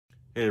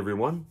Hey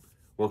everyone,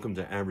 welcome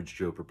to Average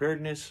Joe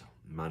Preparedness.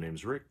 My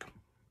name's Rick,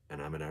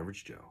 and I'm an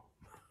Average Joe.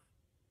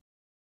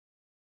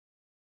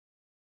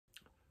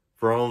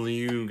 For all of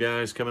you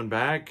guys coming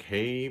back,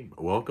 hey,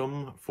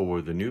 welcome.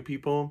 For the new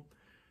people,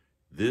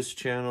 this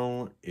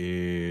channel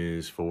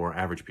is for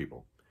average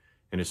people,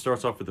 and it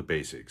starts off with the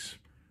basics.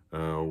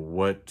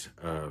 What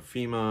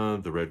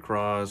FEMA, the Red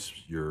Cross,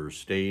 your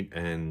state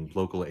and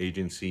local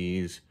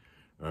agencies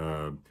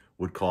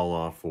would call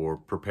off for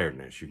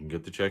preparedness. You can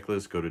get the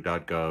checklist, go to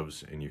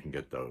 .govs, and you can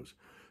get those.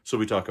 So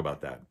we talk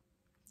about that.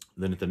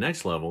 Then at the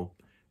next level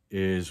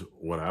is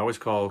what I always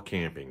call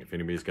camping. If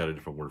anybody's got a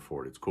different word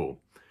for it, it's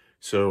cool.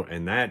 So,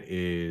 and that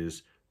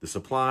is the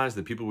supplies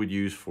that people would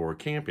use for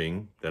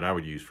camping, that I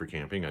would use for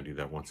camping. I do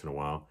that once in a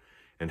while.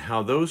 And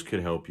how those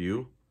could help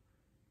you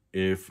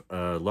if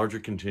a larger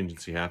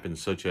contingency happens,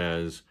 such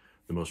as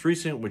the most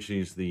recent, which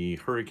is the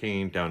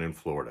hurricane down in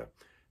Florida.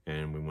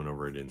 And we went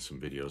over it in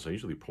some videos. I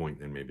usually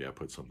point and maybe I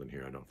put something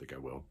here. I don't think I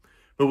will,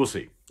 but we'll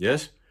see.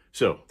 Yes?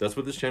 So that's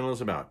what this channel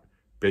is about.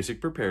 Basic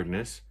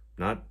preparedness,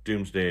 not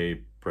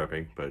doomsday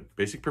prepping, but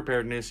basic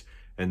preparedness.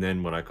 And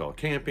then what I call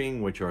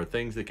camping, which are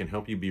things that can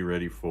help you be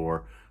ready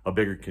for a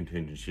bigger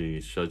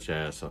contingency, such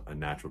as a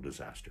natural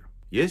disaster.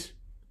 Yes?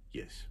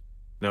 Yes.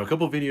 Now, a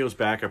couple of videos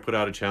back, I put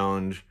out a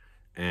challenge,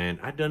 and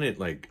I'd done it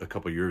like a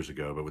couple years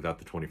ago, but without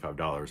the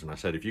 $25. And I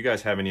said, if you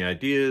guys have any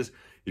ideas,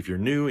 if you're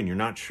new and you're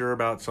not sure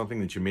about something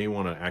that you may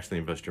want to actually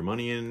invest your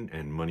money in,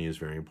 and money is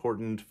very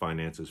important,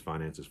 finances,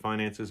 finances,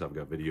 finances, I've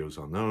got videos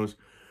on those.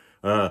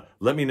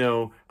 Let me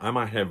know. I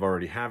might have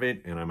already have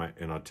it,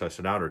 and I'll test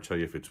it out or tell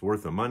you if it's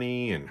worth the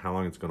money and how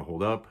long it's going to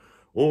hold up.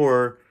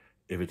 Or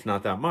if it's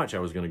not that much, I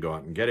was going to go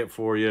out and get it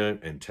for you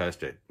and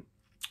test it.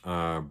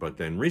 But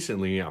then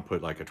recently I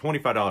put like a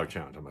 $25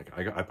 challenge. I'm like,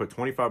 I put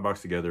 25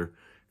 bucks together.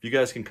 If you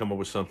guys can come up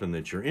with something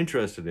that you're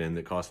interested in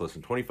that costs less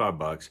than 25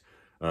 bucks,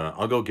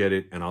 I'll go get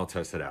it and I'll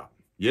test it out.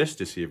 Yes,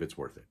 to see if it's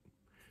worth it.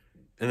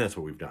 And that's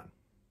what we've done.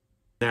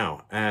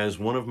 Now, as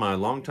one of my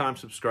longtime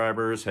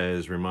subscribers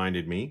has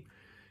reminded me,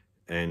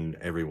 and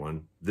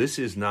everyone, this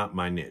is not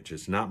my niche.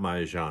 It's not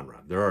my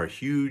genre. There are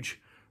huge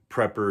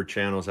prepper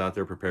channels out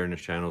there,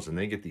 preparedness channels, and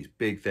they get these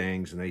big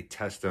things and they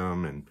test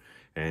them,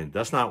 and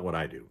that's not what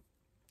I do.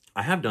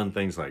 I have done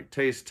things like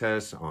taste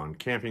tests on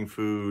camping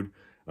food,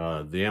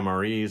 the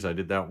MREs, I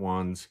did that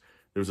once.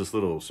 There's this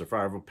little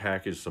survival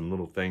package, some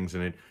little things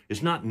in it.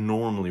 It's not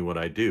normally what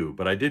I do,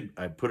 but I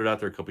put it out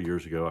there a couple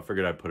years ago. I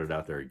figured I'd put it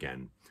out there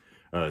again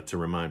to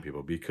remind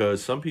people,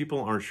 because some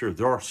people aren't sure.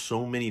 There are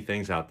so many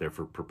things out there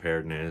for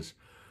preparedness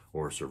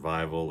or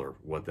survival or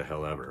what the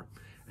hell ever.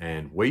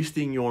 And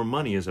wasting your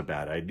money is a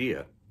bad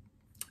idea.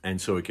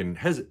 And so it can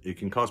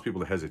cause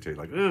people to hesitate,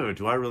 like, oh,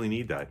 do I really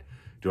need that?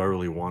 Do I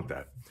really want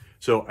that?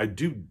 So I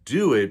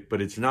do it,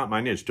 but it's not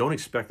my niche. Don't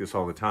expect this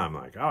all the time.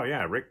 Like, oh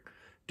yeah, Rick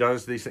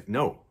does these things.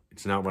 No,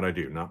 it's not what I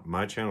do. Not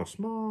my channel,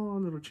 small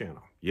little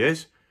channel.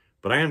 Yes,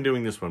 but I am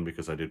doing this one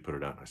because I did put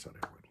it out and I said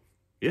I would.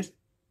 Yes,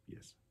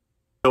 yes.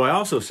 So I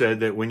also said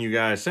that when you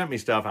guys sent me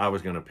stuff, I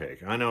was going to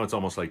pick. I know it's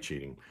almost like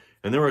cheating.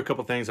 And there were a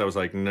couple things I was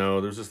like,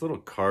 no, there's this little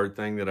card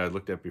thing that I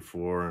looked at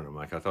before. And I'm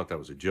like, I thought that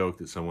was a joke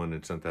that someone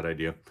had sent that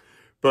idea.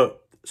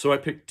 But so I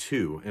picked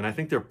two, and I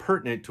think they're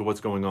pertinent to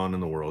what's going on in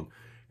the world.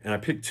 And I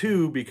picked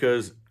two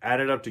because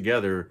added up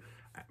together,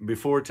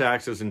 before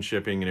taxes and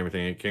shipping and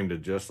everything, it came to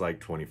just like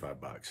 25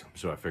 bucks.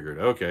 So I figured,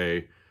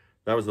 okay,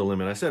 that was the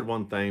limit. I said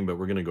one thing, but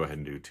we're going to go ahead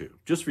and do two.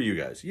 Just for you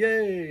guys.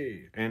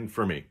 Yay! And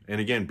for me.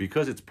 And again,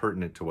 because it's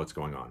pertinent to what's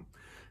going on.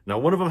 Now,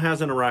 one of them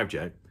hasn't arrived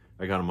yet.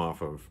 I got them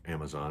off of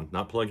Amazon.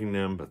 Not plugging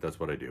them, but that's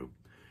what I do.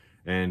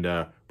 And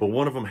but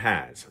one of them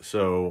has.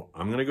 So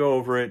I'm going to go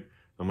over it.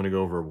 I'm going to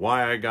go over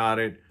why I got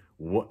it,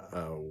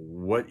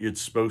 what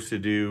it's supposed to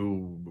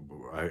do.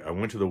 I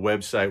went to the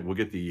website. We'll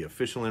get the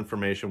official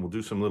information. We'll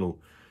do some little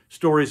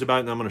stories about it,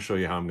 and I'm going to show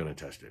you how I'm going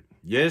to test it.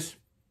 Yes?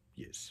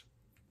 Yes.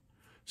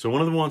 So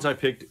one of the ones I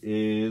picked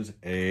is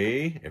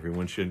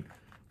everyone should,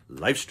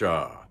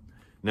 LifeStraw.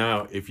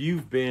 Now, if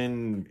you've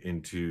been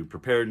into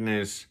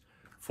preparedness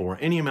for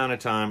any amount of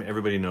time,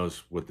 everybody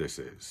knows what this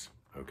is,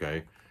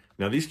 okay?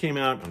 Now, these came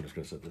out, I'm just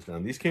going to set this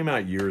down. These came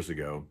out years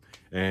ago,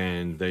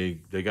 and they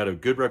got a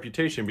good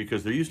reputation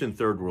because they're used in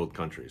third world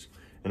countries.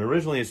 And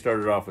originally it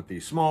started off with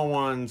these small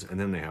ones, and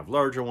then they have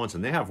larger ones,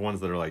 and they have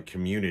ones that are like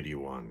community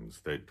ones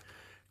that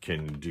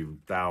can do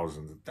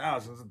thousands and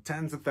thousands and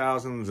tens of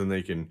thousands, and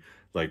they can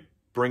like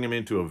bring them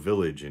into a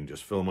village and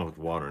just fill them up with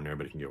water, and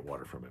everybody can get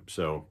water from it.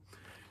 So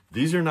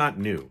these are not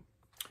new.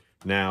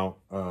 Now,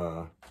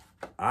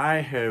 I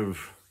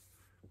have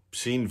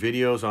seen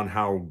videos on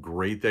how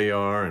great they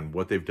are and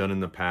what they've done in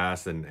the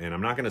past, and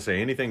I'm not going to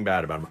say anything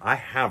bad about them. I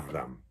have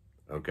them,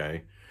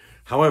 okay?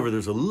 However,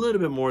 there's a little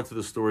bit more to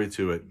the story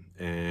to it,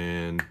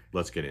 and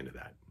let's get into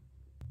that.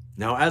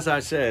 Now, as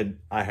I said,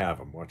 I have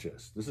them. Watch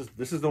this.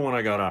 This is the one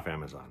I got off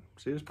Amazon.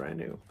 See, it's brand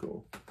new.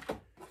 Cool.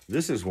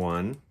 This is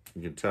one,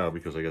 you can tell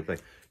because I got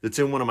that, that's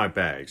in one of my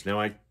bags. Now,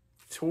 I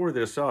tore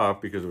this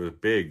off because it was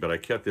big, but I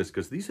kept this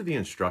because these are the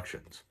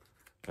instructions.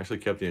 I actually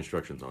kept the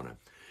instructions on it.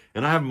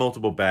 And I have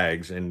multiple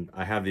bags, and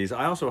I have these.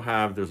 I also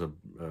have, there's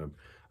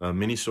a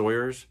mini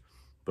Sawyers,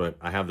 but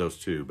I have those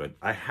too. But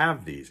I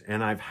have these,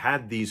 and I've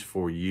had these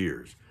for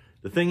years.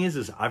 The thing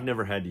is I've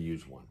never had to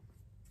use one.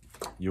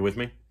 You with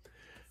me?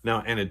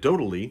 Now,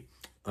 anecdotally,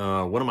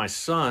 one of my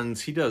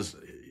sons, he does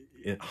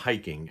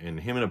hiking, and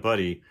him and a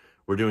buddy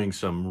were doing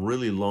some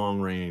really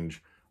long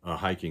range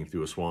hiking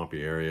through a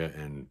swampy area,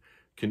 and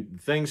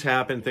things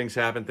happen,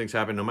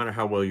 no matter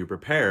how well you're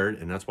prepared,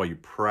 and that's why you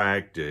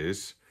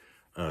practice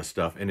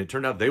stuff. And it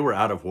turned out they were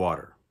out of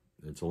water.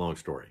 It's a long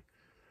story.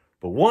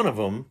 But one of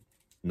them,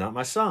 not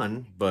my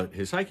son, but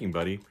his hiking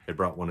buddy, had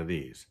brought one of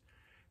these.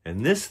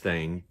 And this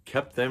thing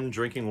kept them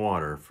drinking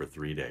water for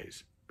 3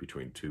 days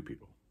between two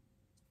people.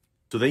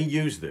 So they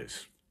used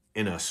this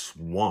in a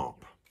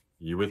swamp.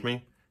 You with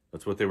me?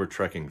 That's what they were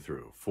trekking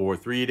through. For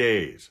 3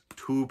 days,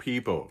 2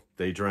 people,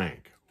 they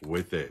drank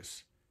with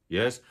this.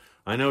 Yes,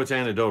 I know it's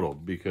anecdotal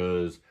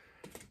because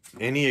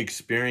any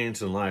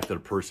experience in life that a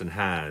person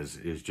has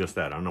is just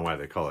that. I don't know why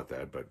they call it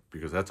that, but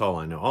because that's all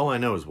I know. All I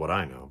know is what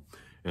I know,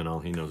 and all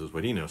he knows is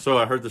what he knows. So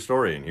I heard the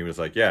story, and he was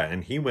like, yeah,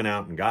 and he went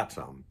out and got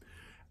some.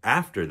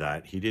 After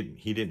that, he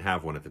didn't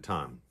have one at the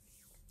time.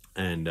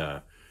 And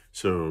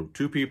so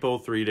 2 people,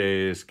 3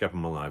 days, kept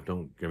them alive.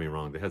 Don't get me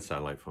wrong. They had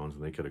satellite phones,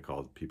 and they could have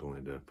called people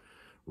in to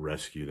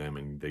rescue them,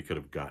 and they could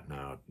have gotten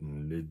out.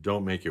 And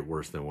don't make it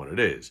worse than what it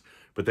is.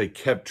 But they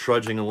kept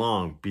trudging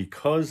along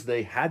because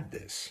they had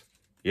this.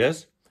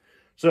 Yes?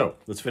 So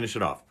let's finish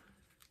it off.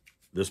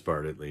 This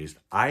part, at least.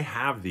 I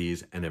have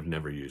these and have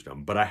never used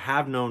them. But I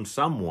have known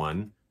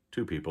someone,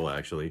 2 people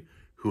actually,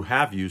 who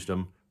have used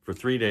them for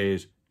 3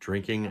 days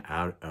drinking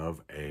out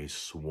of a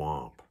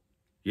swamp.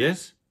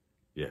 Yes?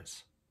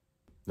 Yes.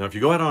 Now, if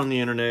you go out on the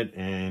internet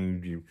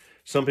and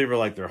some people are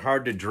like, they're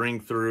hard to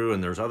drink through,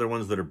 and there's other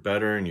ones that are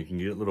better, and you can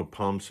get little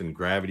pumps and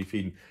gravity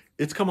feeding.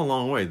 It's come a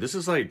long way. This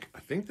is like, I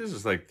think this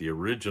is like the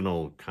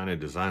original kind of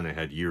design they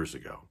had years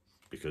ago,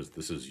 because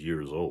this is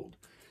years old.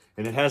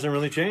 And it hasn't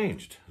really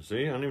changed.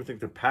 See, I don't even think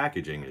the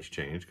packaging has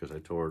changed because I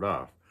tore it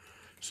off.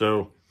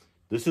 So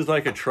this is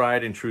like a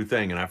tried and true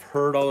thing. And I've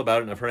heard all about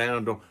it, and I've heard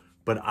anecdotal,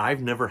 but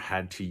I've never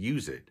had to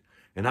use it.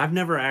 And I've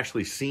never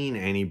actually seen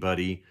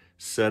anybody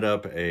set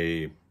up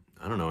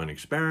an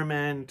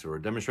experiment or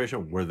a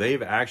demonstration where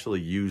they've actually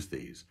used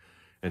these.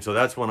 And so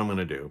that's what I'm going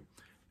to do.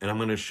 And I'm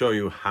going to show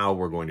you how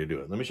we're going to do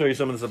it. Let me show you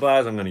some of the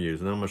supplies I'm going to use,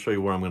 and then I'm going to show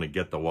you where I'm going to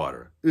get the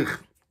water. Ugh,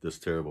 this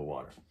terrible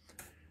water.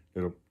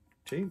 Little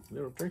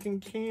drinking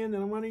can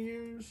that I want to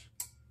use.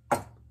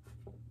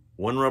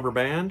 1 rubber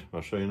band,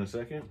 I'll show you in a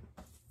second.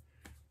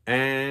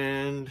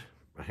 And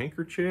a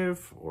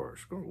handkerchief or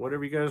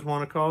whatever you guys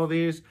want to call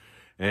these.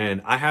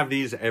 And I have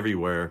these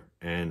everywhere,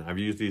 and I've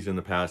used these in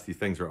the past. These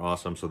things are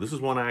awesome. So this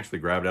is one I actually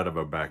grabbed out of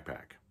a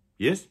backpack.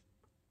 Yes?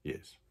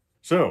 Yes.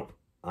 So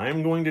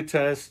I'm going to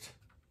test.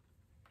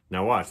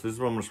 Now watch, this is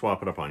what I'm going to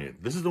swap it up on you.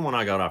 This is the one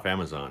I got off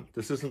Amazon.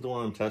 This isn't the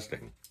one I'm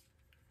testing.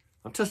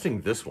 I'm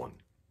testing this one.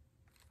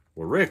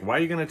 Well, Rick, why are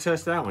you going to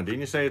test that one? Didn't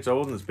you say it's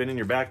old and it's been in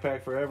your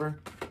backpack forever?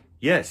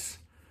 Yes,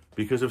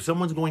 because if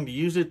someone's going to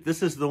use it,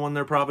 this is the one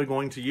they're probably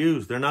going to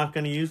use. They're not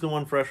going to use the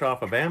one fresh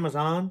off of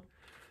Amazon.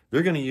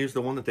 They're going to use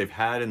the one that they've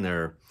had in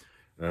their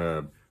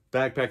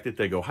backpack that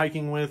they go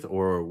hiking with,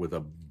 or with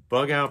a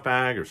bug out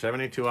bag or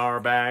 72-hour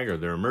bag, or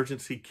their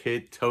emergency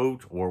kit,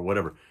 tote, or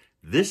whatever.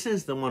 This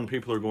is the one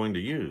people are going to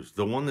use.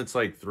 The one that's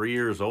like 3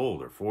 years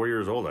old or 4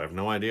 years old. I have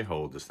no idea how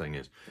old this thing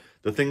is.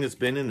 The thing that's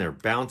been in there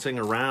bouncing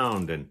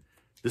around, and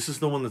this is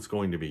the one that's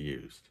going to be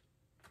used.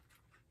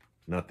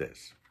 Not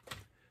this.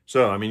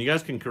 So, I mean, you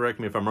guys can correct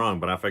me if I'm wrong,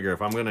 but I figure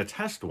if I'm going to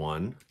test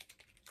one,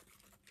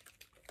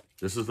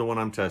 this is the one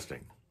I'm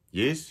testing.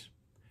 Yes?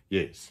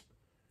 Yes.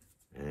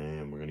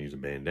 And we're going to use a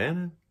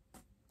bandana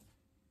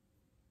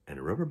and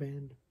a rubber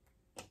band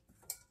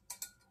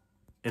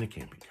and a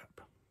camping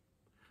cup.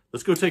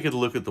 Let's go take a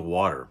look at the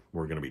water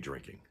we're going to be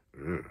drinking.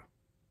 Ugh.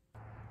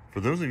 For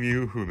those of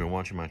you who have been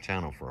watching my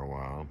channel for a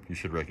while, you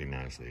should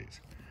recognize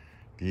these.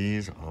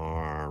 These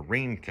are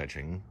rain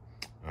catching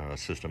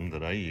system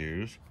that I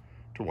use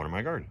to water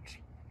my gardens.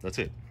 That's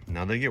it.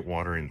 Now they get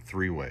water in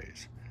 3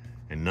 ways,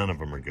 and none of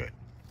them are good,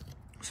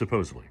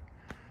 supposedly.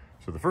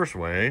 So the first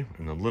way,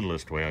 and the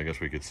littlest way I guess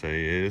we could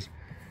say, is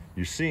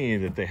you see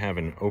that they have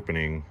an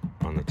opening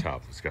on the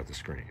top that's got the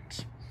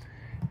screens.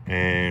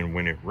 And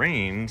when it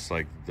rains,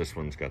 like this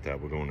one's got that,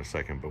 we'll go in a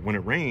second, but when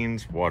it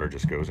rains, water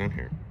just goes in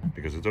here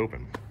because it's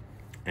open.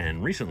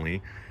 And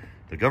recently,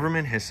 the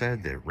government has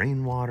said that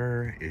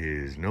rainwater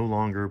is no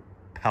longer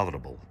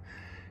palatable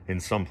in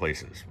some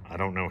places. I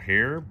don't know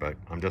here, but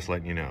I'm just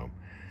letting you know.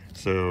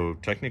 So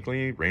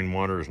technically,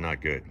 rainwater is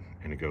not good,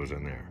 and it goes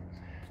in there.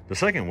 The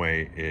second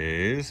way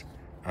is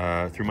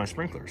through my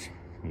sprinklers.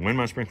 When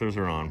my sprinklers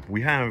are on,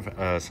 we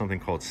have something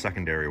called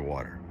secondary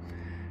water.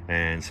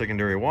 And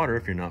secondary water,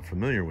 if you're not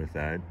familiar with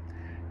that,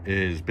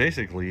 is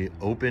basically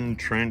open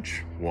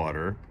trench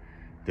water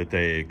that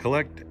they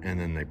collect, and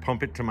then they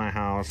pump it to my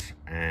house,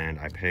 and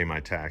I pay my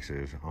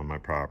taxes on my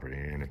property,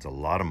 and it's a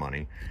lot of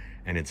money,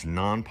 and it's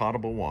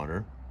non-potable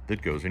water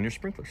that goes in your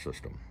sprinkler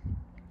system,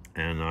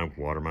 and I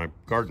water my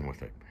garden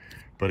with it.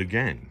 But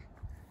again,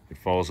 it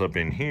falls up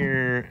in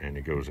here and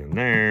it goes in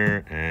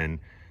there, and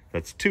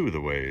that's 2 of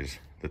the ways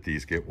that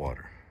these get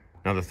water.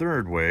 Now the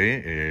third way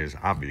is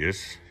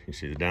obvious. You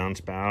see the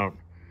downspout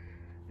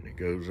and it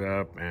goes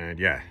up, and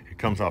yeah, it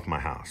comes off my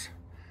house.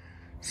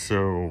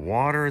 So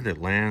water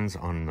that lands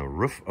on the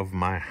roof of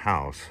my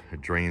house,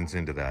 it drains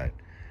into that.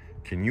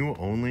 Can you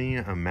only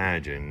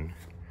imagine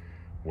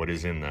what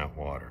is in that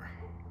water?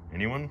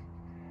 Anyone?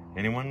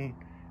 Anyone?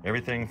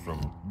 Everything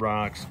from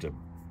rocks to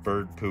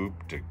bird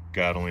poop to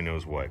God only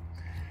knows what.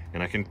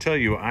 And I can tell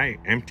you, I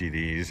empty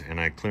these and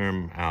I clear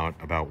them out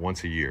about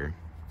once a year,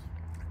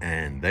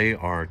 and they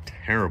are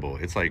terrible.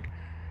 It's like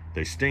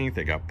they stink.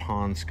 They got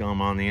pond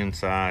scum on the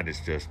inside.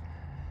 It's just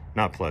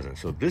not pleasant.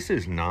 So this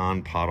is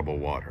non-potable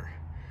water.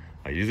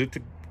 I use it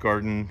to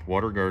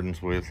water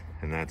gardens with,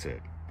 and that's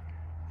it.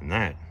 And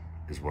that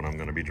is what I'm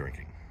going to be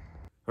drinking.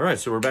 All right,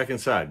 so we're back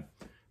inside.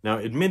 Now,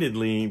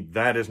 admittedly,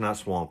 that is not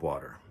swamp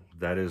water.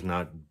 That is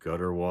not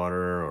gutter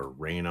water or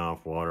rain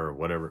off water or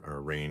whatever,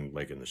 or rain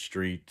like in the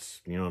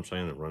streets, you know what I'm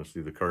saying, that runs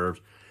through the curves.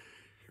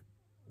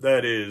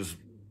 That is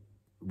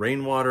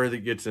rainwater that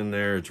gets in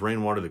there. It's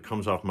rainwater that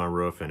comes off my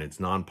roof, and it's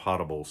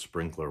non-potable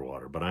sprinkler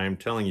water. But I am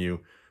telling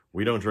you,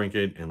 we don't drink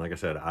it. And like I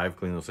said, I've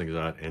cleaned those things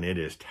out, and it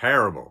is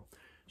terrible.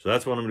 So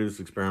that's what I'm gonna do this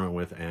experiment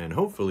with. And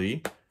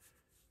hopefully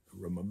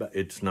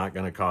it's not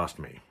gonna cost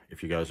me,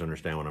 if you guys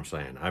understand what I'm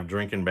saying. I've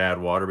drinking bad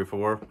water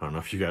before. I don't know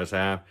if you guys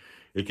have.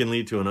 It can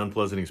lead to an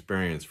unpleasant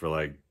experience for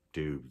like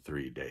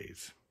 2-3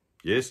 days.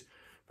 Yes,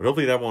 but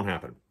hopefully that won't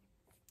happen.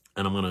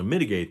 And I'm gonna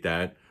mitigate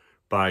that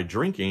by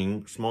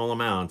drinking small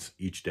amounts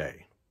each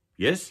day.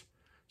 Yes?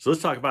 So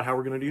let's talk about how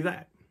we're gonna do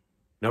that.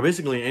 Now,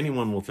 basically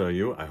anyone will tell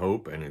you, I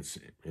hope, and it's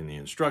in the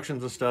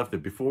instructions and stuff,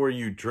 that before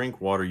you drink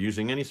water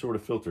using any sort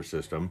of filter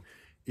system,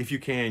 if you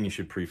can, you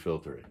should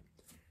pre-filter it.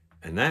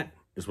 And that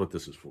is what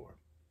this is for.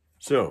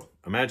 So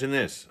imagine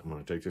this. I'm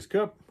gonna take this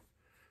cup.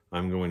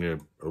 I'm going to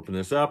open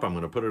this up. I'm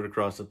going to put it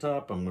across the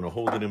top. I'm going to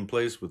hold it in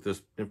place with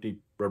this nifty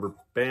rubber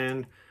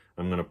band.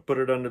 I'm going to put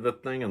it under the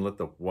thing and let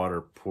the water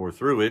pour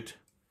through it.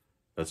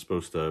 That's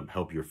supposed to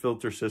help your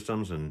filter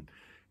systems and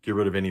get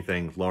rid of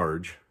anything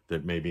large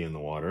that may be in the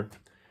water.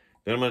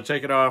 Then I'm going to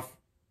take it off.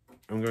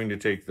 I'm going to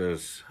take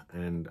this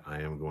and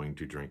I am going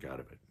to drink out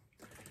of it.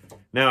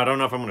 Now, I don't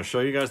know if I'm going to show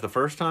you guys the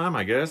first time.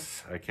 I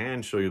guess I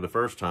can show you the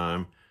first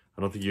time.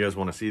 I don't think you guys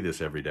want to see this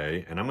every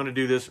day. And I'm going to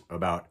do this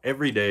about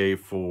every day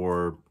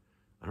for,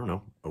 I don't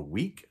know, a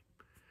week.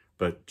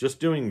 But just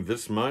doing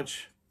this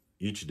much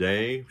each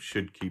day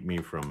should keep me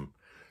from,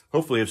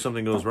 hopefully if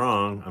something goes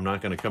wrong, I'm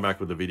not going to come back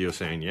with a video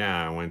saying,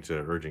 yeah, I went to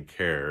urgent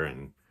care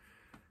and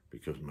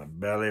because my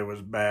belly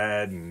was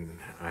bad and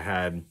I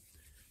had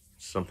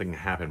something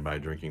happen by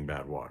drinking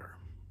bad water.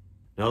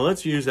 Now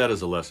let's use that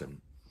as a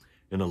lesson.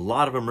 In a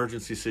lot of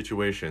emergency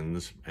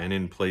situations and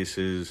in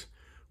places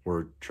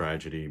where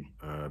tragedy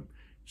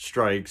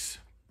strikes,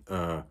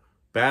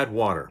 bad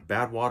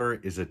water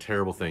is a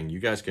terrible thing. You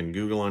guys can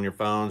Google on your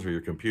phones or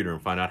your computer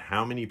and find out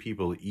how many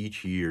people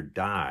each year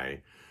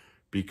die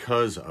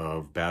because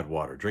of bad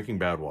water, drinking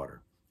bad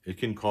water. It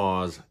can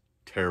cause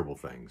terrible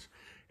things.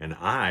 And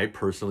I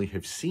personally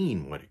have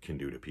seen what it can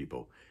do to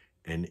people.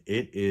 And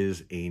it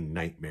is a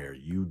nightmare.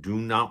 You do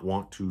not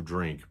want to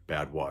drink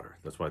bad water.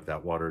 That's why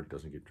that water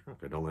doesn't get drunk.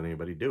 I don't let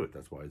anybody do it.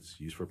 That's why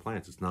it's used for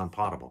plants. It's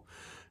non-potable.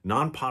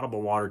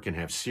 Non-potable water can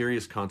have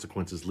serious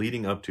consequences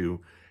leading up to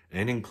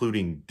and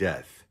including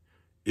death.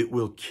 It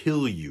will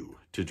kill you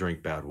to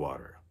drink bad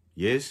water.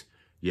 Yes,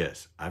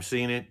 yes, I've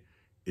seen it.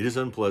 It is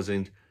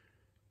unpleasant.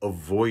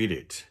 Avoid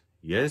it.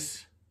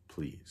 Yes,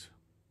 please.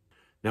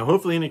 Now,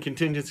 hopefully in a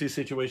contingency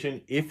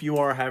situation, if you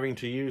are having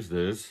to use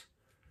this,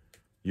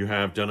 you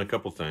have done a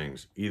couple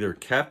things. Either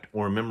kept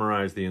or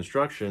memorized the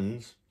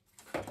instructions,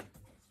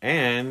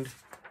 and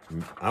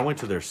I went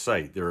to their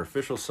site, their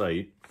official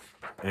site,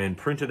 and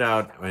printed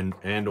out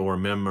and or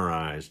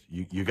memorized.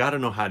 You got to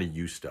know how to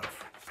use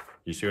stuff.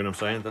 You see what I'm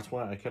saying? That's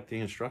why I kept the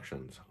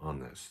instructions on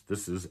this.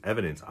 This is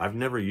evidence. I've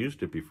never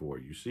used it before.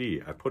 You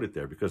see, I put it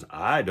there because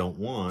I don't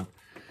want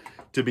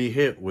to be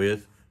hit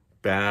with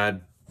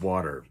bad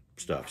water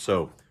stuff.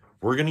 So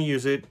we're going to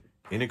use it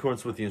in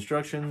accordance with the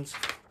instructions,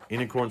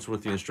 in accordance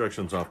with the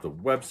instructions off the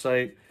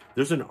website.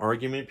 There's an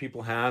argument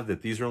people have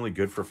that these are only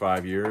good for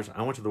 5 years.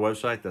 I went to the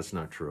website. That's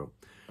not true.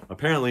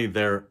 Apparently,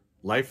 their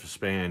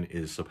lifespan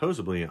is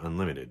supposedly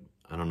unlimited.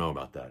 I don't know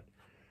about that.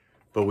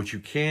 But what you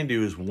can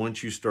do is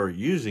once you start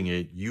using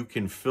it, you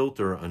can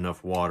filter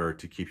enough water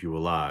to keep you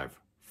alive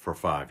for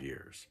 5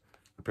 years.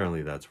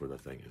 Apparently, that's where the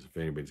thing is. If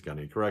anybody's got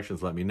any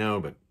corrections, let me know,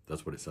 but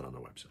that's what it said on the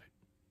website.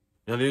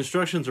 Now, the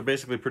instructions are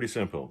basically pretty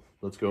simple.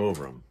 Let's go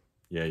over them.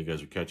 Yeah, you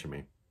guys are catching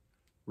me.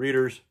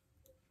 Readers.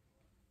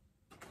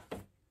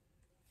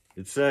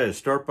 It says,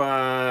 start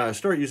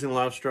using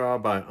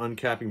LifeStraw by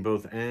uncapping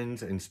both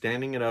ends and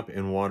standing it up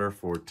in water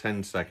for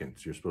 10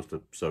 seconds. You're supposed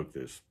to soak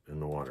this in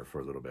the water for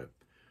a little bit.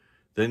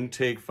 Then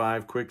take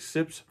 5 quick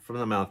sips from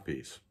the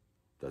mouthpiece.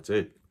 That's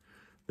it.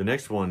 The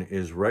next one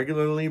is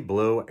regularly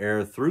blow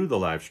air through the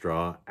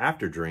LifeStraw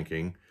after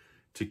drinking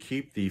to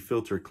keep the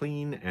filter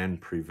clean and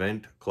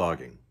prevent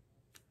clogging.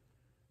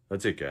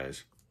 That's it,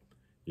 guys.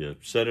 You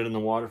set it in the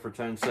water for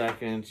 10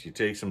 seconds. You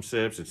take some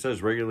sips. It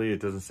says regularly.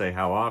 It doesn't say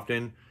how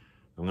often.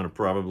 I'm going to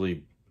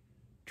probably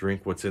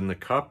drink what's in the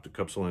cup. The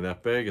cup's only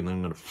that big, and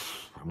then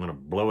I'm gonna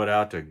blow it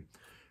out to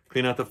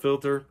clean out the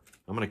filter.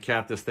 I'm gonna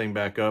cap this thing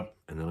back up,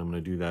 and then I'm gonna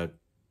do that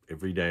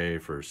every day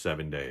for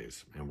 7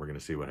 days, and we're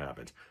gonna see what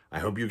happens. I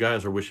hope you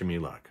guys are wishing me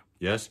luck.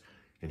 Yes?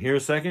 And here a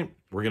second,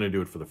 we're gonna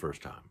do it for the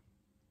first time.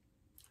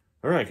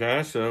 All right,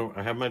 guys, so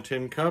I have my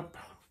tin cup.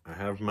 I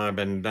have my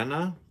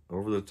bandana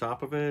over the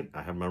top of it.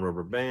 I have my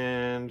rubber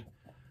band.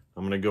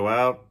 I'm gonna go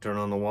out, turn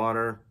on the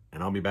water,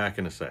 and I'll be back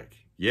in a sec.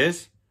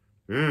 Yes?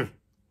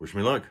 Wish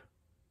me luck.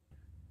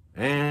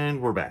 And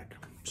we're back.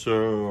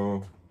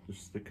 So this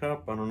is the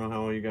cup. I don't know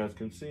how well you guys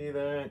can see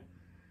that.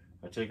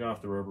 I take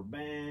off the rubber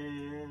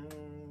band.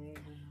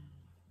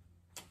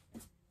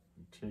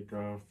 Take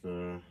off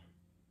the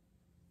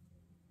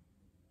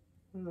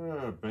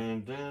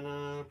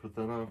bandana. Put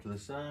that off to the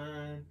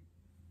side.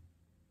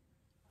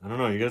 I don't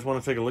know. You guys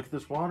want to take a look at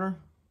this water?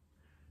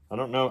 I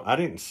don't know. I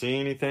didn't see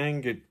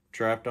anything get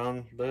trapped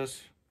on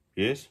this.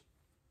 Yes?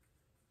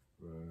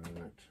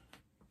 Right.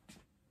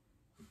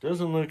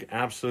 Doesn't look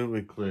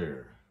absolutely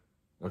clear.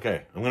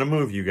 Okay, I'm gonna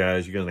move you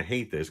guys. You're gonna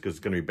hate this because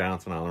it's gonna be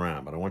bouncing all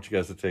around, but I want you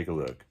guys to take a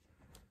look.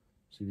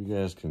 See if you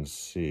guys can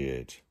see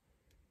it.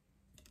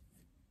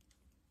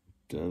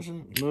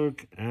 Doesn't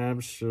look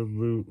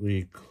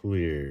absolutely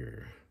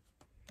clear.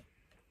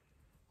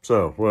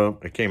 So, well,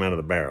 it came out of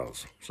the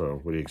barrels. So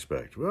what do you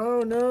expect?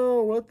 Oh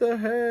no, what the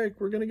heck?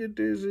 We're gonna get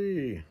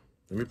dizzy.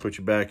 Let me put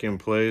you back in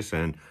place.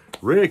 And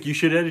Rick, you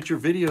should edit your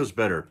videos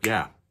better.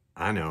 Yeah,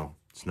 I know,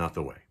 it's not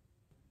the way.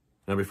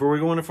 Now, before we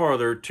go any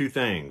farther, 2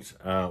 things.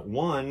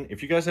 One,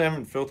 if you guys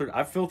haven't filtered,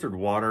 I've filtered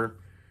water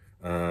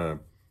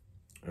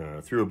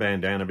through a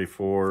bandana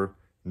before,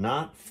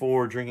 not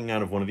for drinking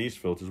out of one of these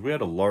filters. We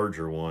had a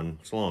larger one.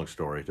 It's a long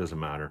story. It doesn't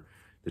matter.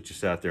 That you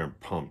sat there and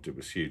pumped. It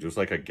was huge. It was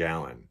like a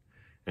gallon.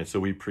 And so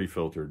we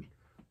pre-filtered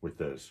with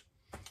this.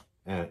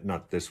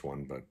 Not this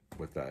one, but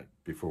with that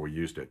before we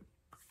used it.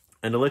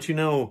 And to let you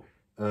know,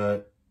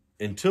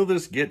 until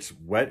this gets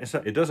wet,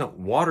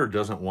 water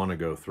doesn't want to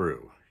go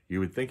through. You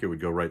would think it would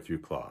go right through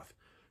cloth.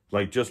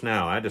 Like just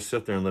now, I had to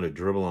sit there and let it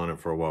dribble on it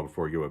for a while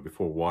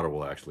before water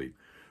will actually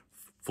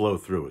flow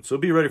through it. So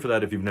be ready for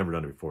that if you've never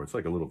done it before. It's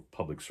like a little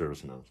public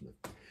service announcement.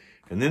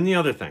 And then the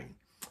other thing,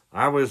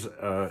 I was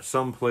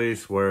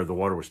someplace where the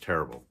water was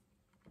terrible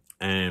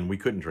and we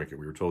couldn't drink it.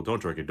 We were told,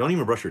 don't drink it. Don't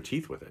even brush your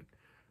teeth with it.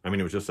 I mean,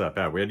 it was just that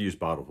bad. We had to use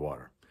bottled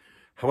water.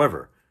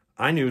 However,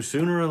 I knew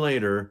sooner or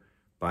later,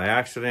 by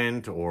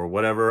accident or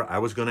whatever, I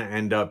was going to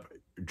end up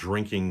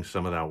drinking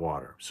some of that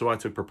water. So I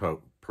took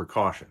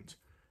precautions.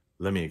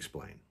 Let me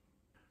explain.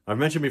 I've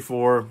mentioned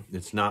before,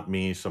 it's not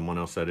me, someone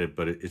else said it,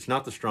 but it's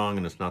not the strong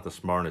and it's not the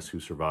smartest who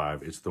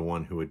survive, it's the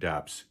one who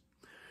adapts.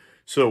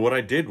 So what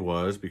I did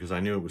was, because I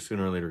knew it was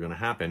sooner or later going to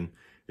happen,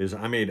 is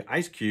I made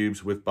ice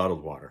cubes with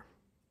bottled water,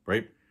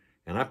 right?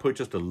 And I put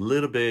just a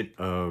little bit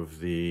of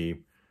the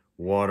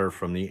water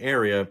from the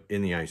area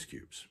in the ice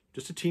cubes,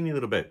 just a teeny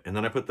little bit. And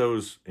then I put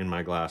those in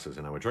my glasses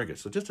and I would drink it.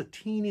 So just a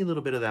teeny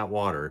little bit of that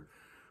water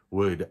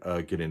would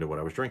get into what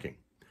I was drinking.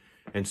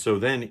 And so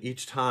then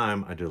each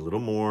time I did a little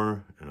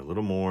more and a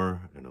little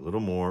more and a little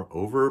more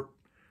over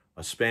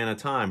a span of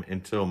time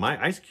until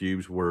my ice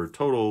cubes were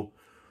total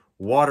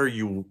water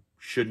you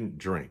shouldn't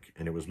drink.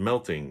 And it was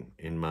melting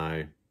in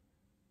my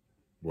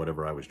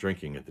whatever I was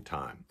drinking at the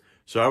time.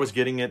 So I was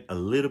getting it a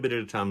little bit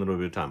at a time, a little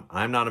bit at a time.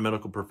 I'm not a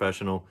medical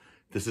professional.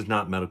 This is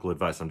not medical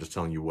advice. I'm just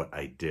telling you what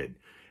I did.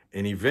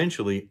 And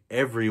eventually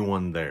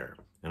everyone there,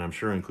 and I'm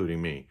sure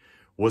including me,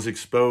 was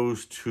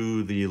exposed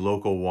to the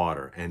local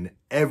water, and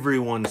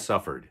everyone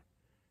suffered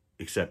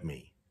except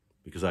me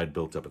because I had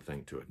built up a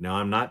thing to it. Now,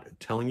 I'm not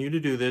telling you to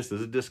do this. This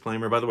is a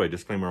disclaimer. By the way,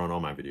 disclaimer on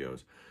all my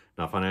videos.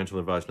 Not financial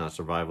advice, not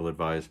survival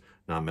advice,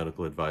 not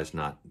medical advice,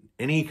 not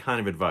any kind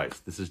of advice.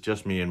 This is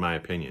just me and my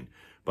opinion.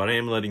 But I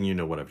am letting you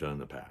know what I've done in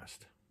the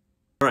past.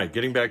 All right,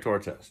 getting back to our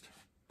test.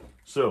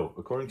 So,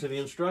 according to the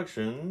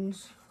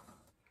instructions,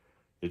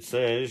 it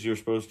says you're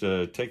supposed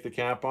to take the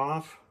cap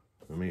off.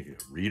 Let me,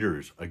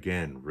 readers,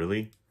 again,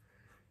 really?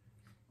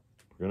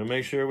 We're going to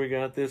make sure we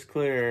got this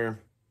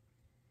clear.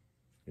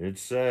 It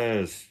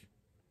says,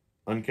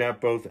 uncap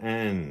both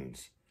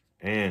ends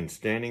and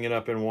standing it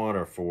up in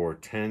water for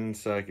 10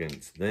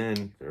 seconds.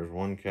 Then there's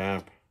one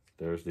cap,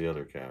 there's the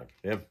other cap.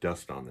 They have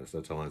dust on this,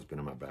 that's how long it's been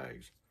in my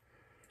bags.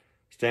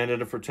 Stand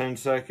it up for 10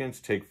 seconds,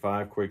 take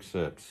 5 quick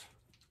sips.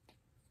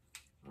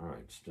 All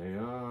right, stay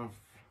off.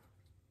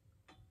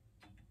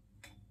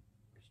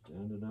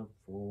 Stand it up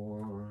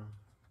for...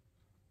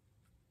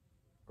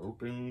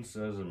 Open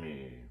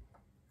sesame.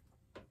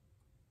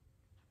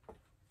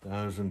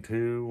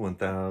 1002,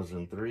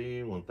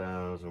 1003,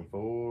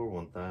 1004,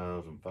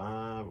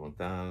 1005,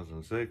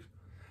 1006,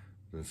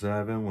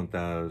 1007,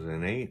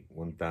 1008,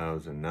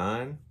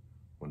 1009,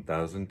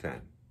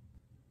 1010.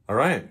 All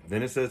right,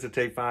 then it says to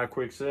take 5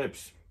 quick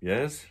sips.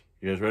 Yes?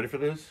 You guys ready for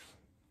this?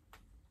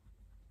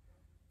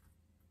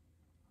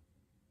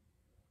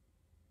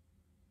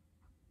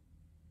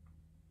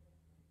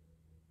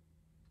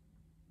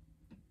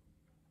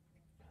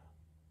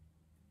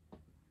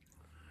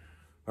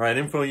 All right,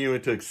 info you,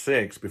 it took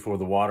 6 before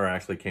the water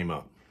actually came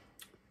up.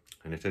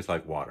 and it tastes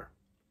like water.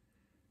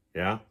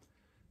 Yeah?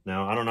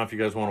 Now, I don't know if you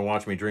guys want to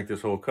watch me drink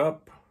this whole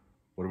cup.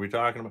 What are we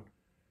talking about?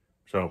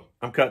 So,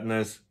 I'm cutting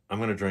this. I'm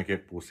going to drink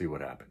it. We'll see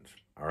what happens.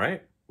 All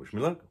right? Wish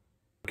me luck.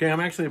 Okay, I'm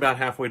actually about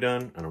halfway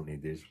done. I don't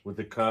need these. With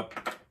the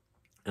cup.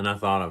 And I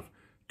thought of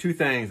two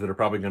things that are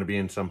probably going to be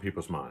in some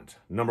people's minds.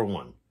 Number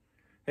one,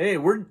 hey,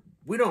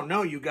 we don't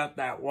know you got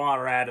that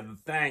water out of the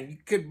thing. You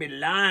could be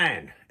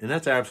lying. And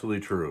that's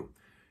absolutely true.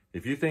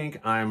 If you think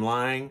I'm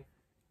lying,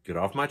 get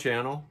off my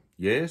channel.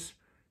 Yes.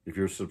 If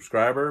you're a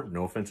subscriber,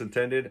 no offense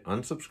intended,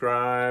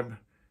 unsubscribe.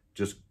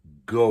 Just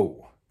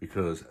go,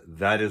 because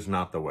that is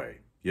not the way.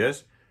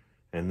 Yes?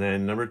 And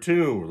then number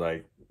two,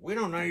 like, we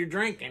don't know you're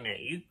drinking it.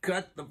 You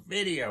cut the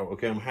video.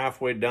 Okay, I'm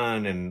halfway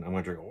done and I'm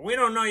going to drink. We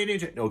don't know you need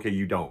to. Okay,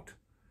 you don't.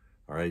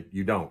 All right,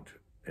 you don't.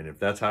 And if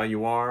that's how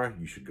you are,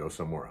 you should go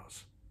somewhere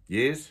else.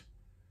 Yes?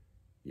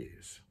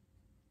 Yes.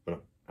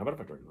 But how about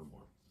if I drink a little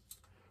more?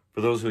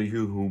 For those of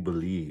you who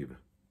believe.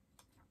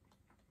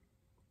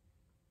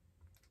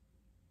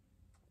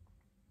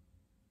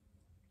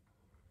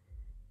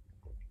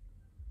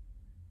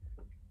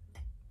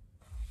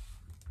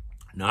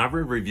 Now, I've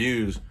read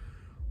reviews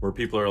where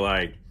people are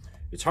like,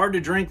 it's hard to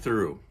drink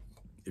through.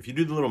 If you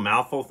do the little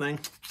mouthful thing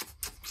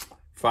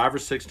 5 or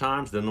 6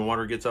 times, then the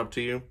water gets up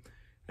to you,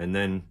 and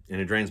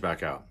it drains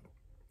back out.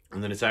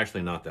 And then it's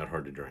actually not that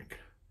hard to drink.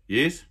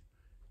 Yes?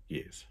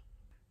 Yes.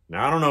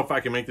 Now, I don't know if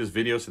I can make this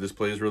video so this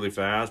plays really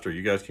fast, or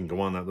you guys can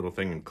go on that little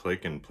thing and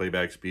click and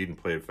playback speed and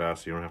play it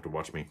fast, so you don't have to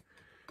watch me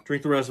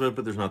drink the rest of it,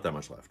 but there's not that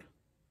much left.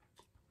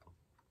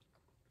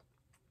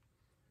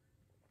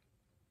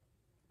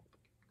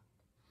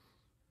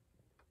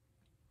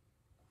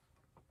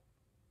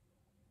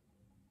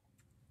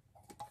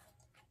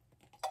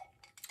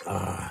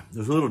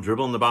 There's a little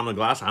dribble in the bottom of the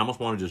glass. I almost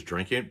want to just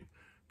drink it,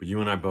 but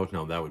you and I both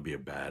know that would be a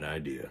bad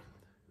idea.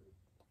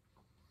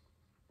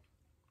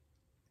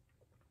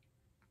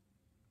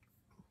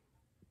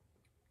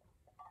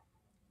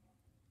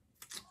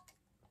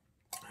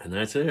 And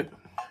that's it.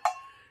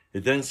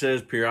 It then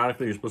says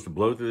periodically you're supposed to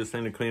blow through this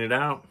thing to clean it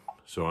out,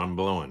 so I'm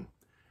blowing.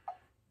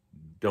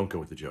 Don't go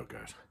with the joke,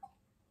 guys.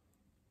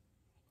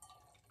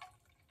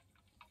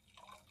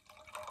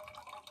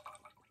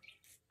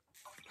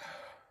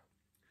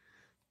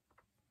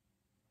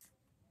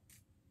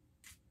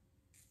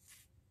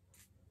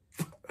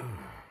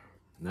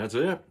 And that's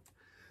it.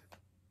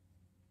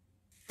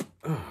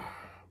 All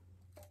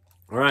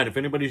right, if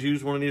anybody's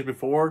used one of these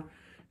before,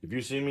 if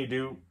you've seen me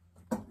do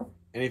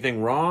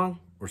anything wrong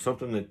or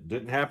something that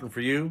didn't happen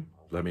for you,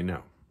 let me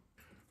know.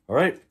 All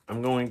right,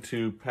 I'm going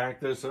to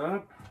pack this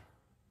up.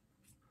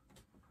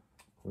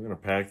 We're going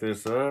to pack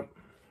this up.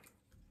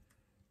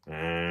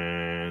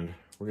 And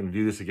we're going to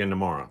do this again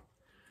tomorrow.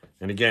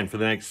 And again, for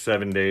the next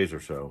 7 days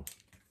or so.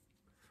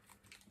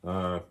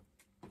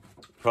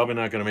 Probably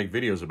not going to make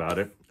videos about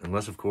it,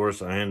 unless, of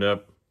course, I end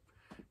up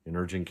in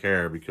urgent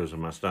care because of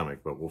my stomach,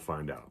 but we'll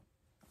find out.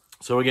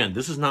 So again,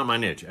 this is not my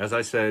niche. As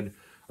I said,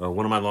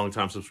 one of my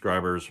longtime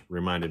subscribers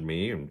reminded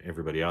me and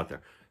everybody out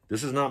there,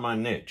 this is not my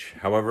niche.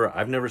 However,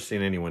 I've never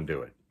seen anyone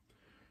do it.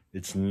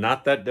 It's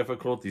not that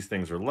difficult. These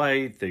things are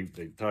light. They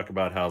talk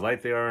about how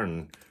light they are.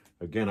 And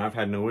again, I've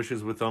had no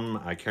issues with them.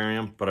 I carry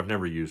them, but I've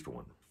never used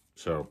one.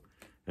 So,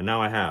 and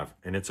now I have,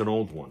 and it's an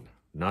old one,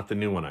 not the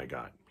new one I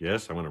got.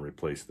 Yes, I'm going to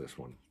replace this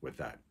one with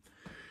that.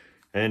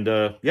 And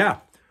yeah,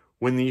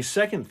 when the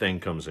second thing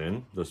comes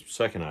in, the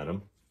second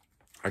item,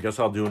 I guess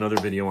I'll do another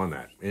video on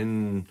that.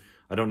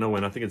 I don't know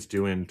when. I think it's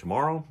due in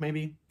tomorrow,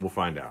 maybe. We'll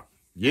find out.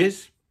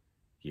 Yes?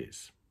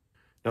 Yes.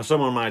 Now,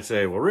 someone might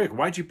say, well, Rick,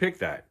 why'd you pick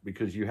that?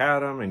 Because you had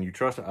them and you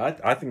trust them.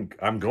 I think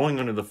I'm going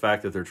under the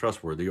fact that they're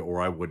trustworthy,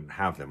 or I wouldn't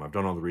have them. I've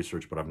done all the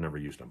research, but I've never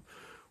used them.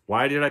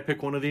 Why did I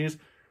pick one of these?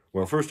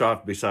 Well, first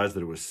off, besides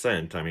that it was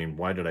sent, I mean,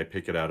 why did I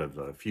pick it out of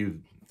a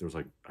few? There was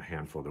like a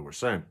handful that were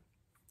sent.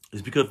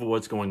 It's because of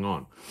what's going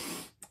on.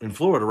 In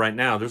Florida right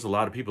now, there's a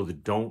lot of people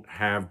that don't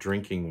have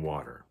drinking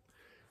water.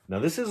 Now,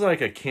 this is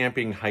like a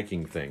camping,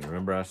 hiking thing.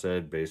 Remember I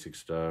said basic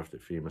stuff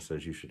that FEMA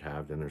says you should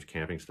have. Then there's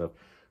camping stuff.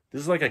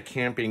 This is like a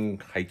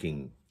camping,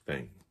 hiking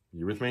thing.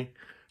 You with me?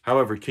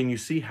 However, can you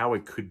see how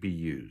it could be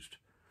used?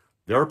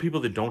 There are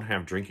people that don't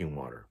have drinking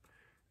water.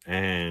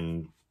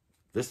 And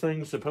this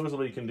thing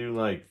supposedly can do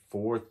like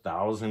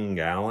 4,000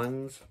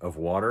 gallons of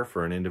water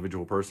for an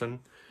individual person.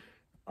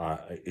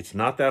 It's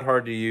not that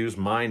hard to use.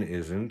 Mine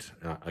isn't.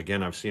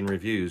 Again, I've seen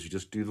reviews. You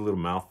just do the little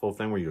mouthful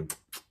thing where you go,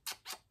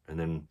 and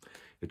then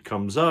it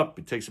comes up.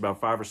 It takes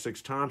about 5 or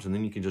 6 times, and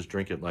then you can just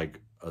drink it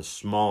like a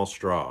small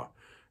straw.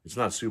 It's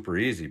not super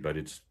easy, but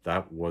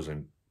that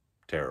wasn't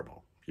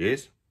terrible.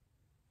 Yes?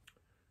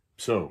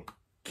 So,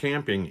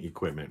 camping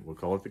equipment. We'll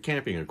call it the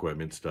camping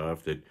equipment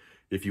stuff that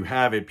if you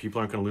have it, people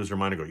aren't going to lose their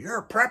mind and go, you're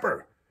a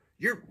prepper.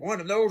 You're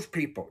one of those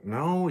people.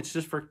 No, it's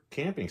just for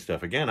camping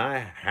stuff. Again, I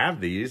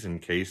have these in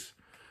case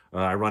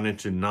I run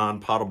into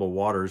non-potable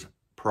waters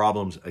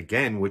problems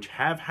again, which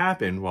have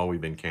happened while we've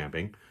been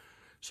camping.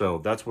 So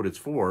that's what it's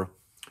for.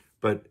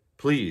 But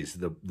please,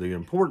 the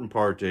important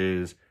part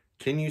is,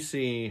 can you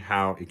see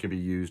how it can be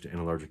used in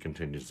a larger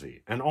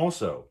contingency? And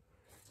also,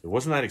 it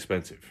wasn't that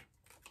expensive.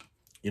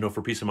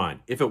 for peace of mind,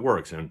 if it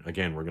works. And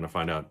again, we're going to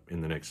find out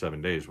in the next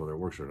 7 days whether it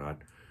works or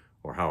not,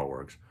 or how it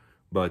works.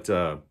 But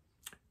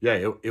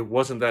yeah, it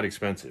wasn't that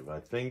expensive. I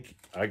think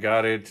I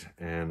got it,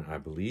 and I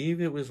believe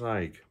it was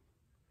like,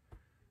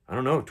 I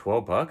don't know,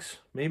 12 bucks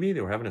maybe.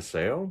 They were having a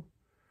sale.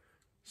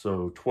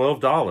 So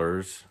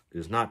 $12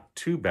 is not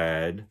too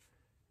bad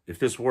if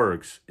this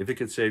works, if it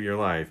could save your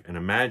life. And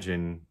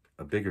imagine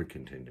a bigger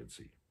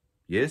contingency.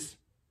 Yes?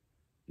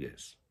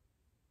 Yes.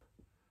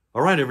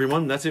 All right,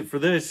 everyone, that's it for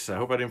this. I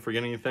hope I didn't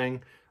forget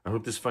anything. I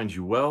hope this finds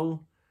you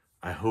well.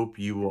 I hope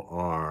you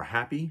are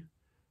happy.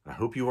 I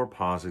hope you are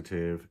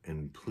positive,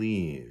 and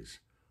please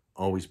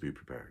always be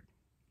prepared.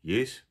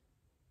 Yes?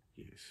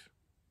 Yes.